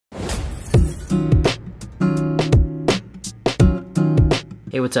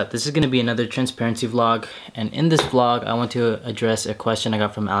Hey, what's up? This is going to be another transparency vlog, and in this vlog I want to address a question I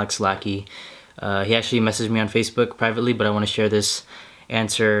got from Alex Lackey. He actually messaged me on Facebook privately, but I want to share this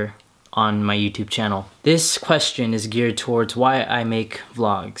answer on my YouTube channel. This question is geared towards why I make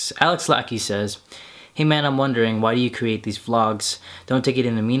vlogs. Alex Lackey says, "Hey man, I'm wondering, why do you create these vlogs? Don't take it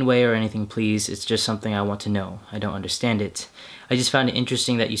in a mean way or anything, please. It's just something I want to know. I don't understand it. I just found it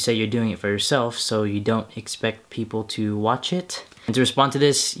interesting that you say you're doing it for yourself, so you don't expect people to watch it." And to respond to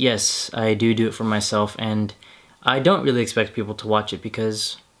this, yes, I do it for myself, and I don't really expect people to watch it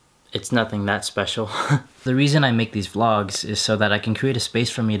because it's nothing that special. The reason I make these vlogs is so that I can create a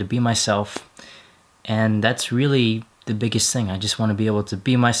space for me to be myself, and that's really the biggest thing. I just want to be able to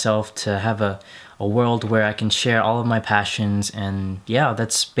be myself, to have a world where I can share all of my passions, and yeah,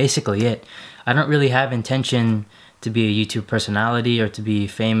 that's basically it. I don't really have intention to be a YouTube personality or to be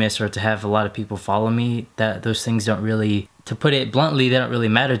famous or to have a lot of people follow me. Those things don't really, to put it bluntly, they don't really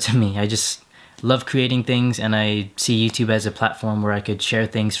matter to me. I just love creating things, and I see YouTube as a platform where I could share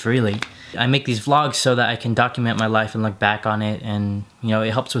things freely. I make these vlogs so that I can document my life and look back on it, and you know,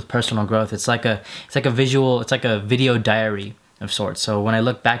 it helps with personal growth. It's like a video diary of sorts. So when I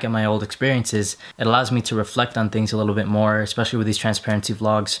look back at my old experiences, it allows me to reflect on things a little bit more, especially with these transparency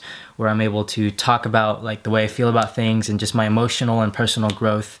vlogs where I'm able to talk about like the way I feel about things and just my emotional and personal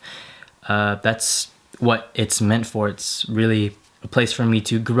growth. That's what it's meant for. It's really a place for me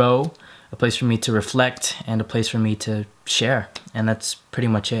to grow, a place for me to reflect, and a place for me to share. And that's pretty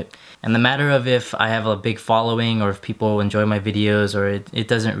much it. And the matter of if I have a big following or if people enjoy my videos, or it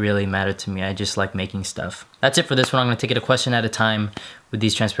doesn't really matter to me. I just like making stuff. That's it for this one. I'm gonna take it a question at a time with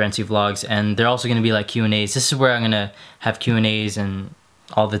these transparency vlogs, and they're also gonna be like Q&As. This is where I'm gonna have Q&As and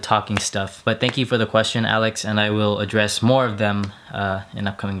all the talking stuff. But thank you for the question, Alex, and I will address more of them in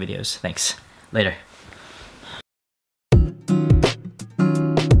upcoming videos. Thanks. Later.